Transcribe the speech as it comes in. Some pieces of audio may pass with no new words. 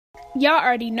Y'all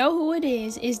already know who it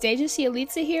is. It's Deja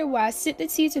Cielita here, where I sip the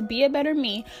tea to be a better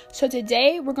me. So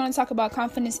today, we're going to talk about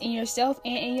confidence in yourself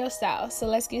and in your style. So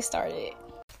let's get started.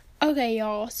 Okay,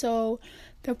 y'all. So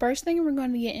the first thing we're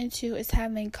going to get into is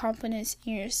having confidence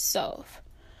in yourself.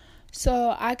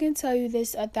 So I can tell you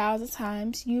this 1,000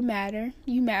 times. You matter.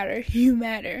 You matter. You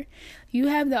matter. You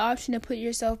have the option to put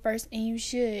yourself first, and you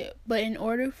should. But in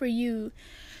order for you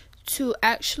to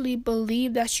actually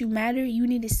believe that you matter, you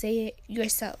need to say it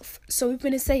yourself. So we're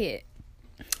going to say it.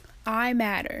 I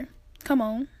matter. Come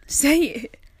on. Say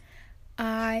it.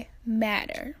 I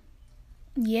matter.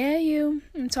 Yeah, you.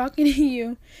 I'm talking to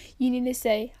you. You need to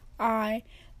say, I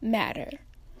matter.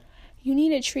 You need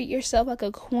to treat yourself like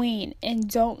a queen and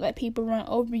don't let people run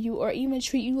over you or even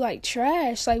treat you like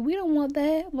trash. Like, we don't want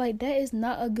that. Like, that is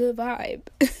not a good vibe.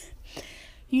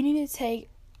 You need to take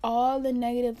all the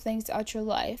negative things out your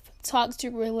life.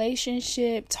 Toxic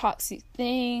relationship, toxic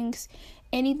things,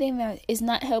 anything that is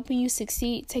not helping you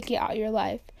succeed, take it out of your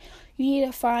life. You need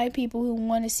to find people who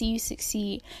want to see you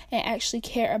succeed and actually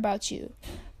care about you.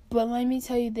 But let me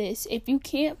tell you this, if you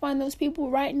can't find those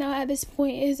people right now at this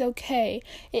point, it is okay.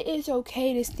 It is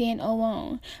okay to stand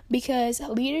alone, because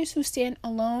leaders who stand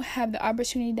alone have the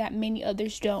opportunity that many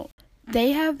others don't.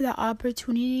 They have the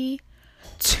opportunity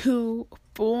to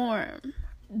form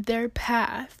their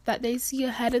path that they see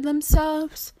ahead of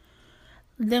themselves,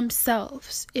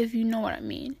 if you know what I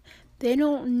mean. They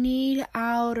don't need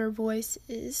outer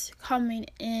voices coming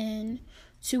in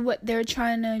to what they're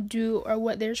trying to do or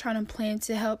what they're trying to plan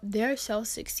to help their self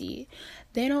succeed.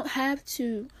 They don't have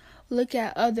to look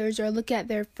at others or look at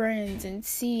their friends and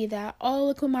see that, oh,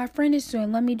 look what my friend is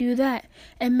doing, let me do that,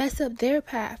 and mess up their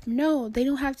path. No, they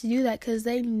don't have to do that, because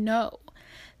they know.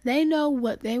 They know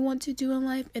what they want to do in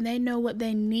life, and they know what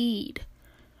they need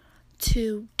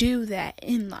to do that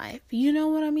in life. You know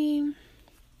what I mean?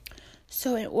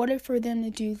 So in order for them to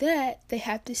do that, they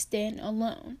have to stand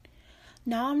alone.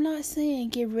 Now, I'm not saying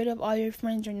get rid of all your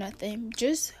friends or nothing.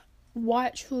 Just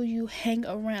watch who you hang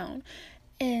around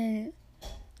and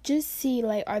just see,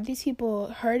 like, are these people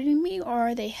hurting me or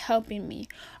are they helping me?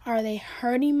 Are they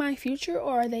hurting my future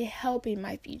or are they helping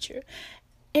my future?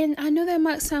 And I know that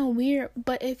might sound weird,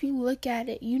 but if you look at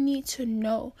it, you need to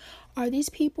know, are these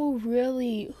people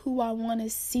really who I want to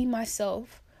see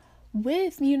myself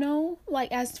with, you know, like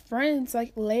as friends,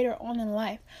 like later on in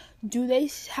life? Do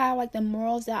they have like the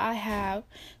morals that I have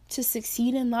to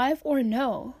succeed in life or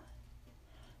no?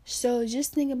 So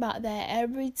just think about that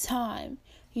every time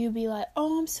you be like,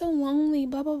 oh, I'm so lonely,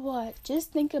 blah, blah, blah.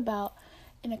 Just think about,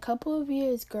 in a couple of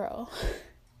years, girl,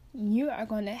 you are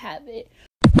going to have it.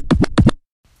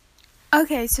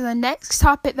 Okay, so the next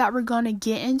topic that we're going to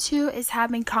get into is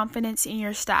having confidence in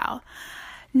your style.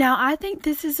 Now, I think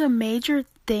this is a major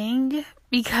thing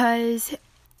because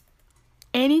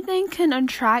anything can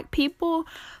attract people,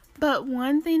 but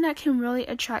one thing that can really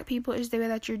attract people is the way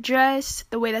that you're dressed,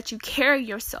 the way that you carry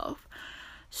yourself.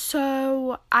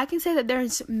 So I can say that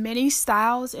there's many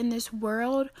styles in this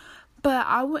world, but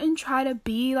I wouldn't try to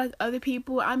be like other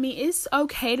people. I mean, it's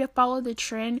okay to follow the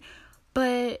trend,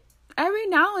 but every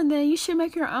now and then you should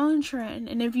make your own trend.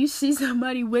 And if you see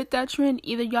somebody with that trend,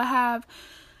 either y'all have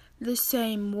the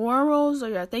same morals or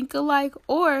y'all think alike,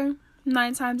 or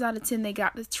 9 times out of 10 they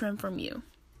got the trend from you.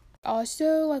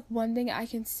 Also, like, one thing I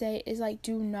can say is, like,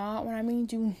 do not try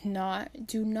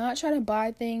to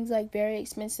buy things like very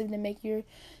expensive to make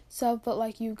yourself look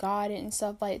like you got it and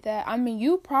stuff like that. I mean,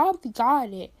 you probably got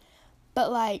it,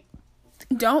 but like,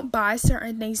 don't buy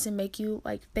certain things to make you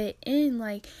like fit in.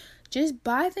 Like, just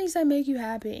buy things that make you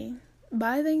happy.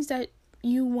 Buy things that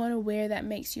you want to wear that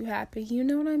makes you happy. You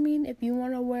know what I mean? If you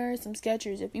want to wear some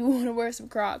Skechers, if you want to wear some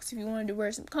Crocs, if you want to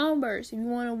wear some Converse, if you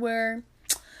want to wear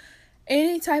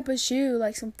any type of shoe,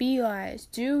 like some Felines,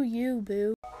 do you,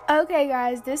 boo. Okay,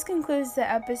 guys, this concludes the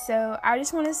episode. I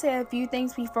just want to say a few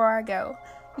things before I go.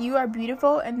 You are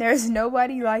beautiful and there's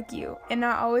nobody like you. And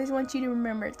I always want you to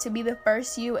remember to be the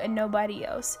first you and nobody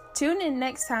else. Tune in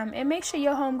next time and make sure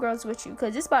your homegirl's with you,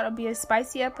 because it's about to be a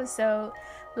spicy episode.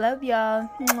 Love y'all.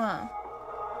 Mwah.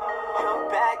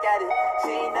 Back at it. She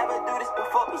ain't never do this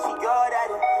before, but she good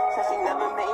at it. So she never made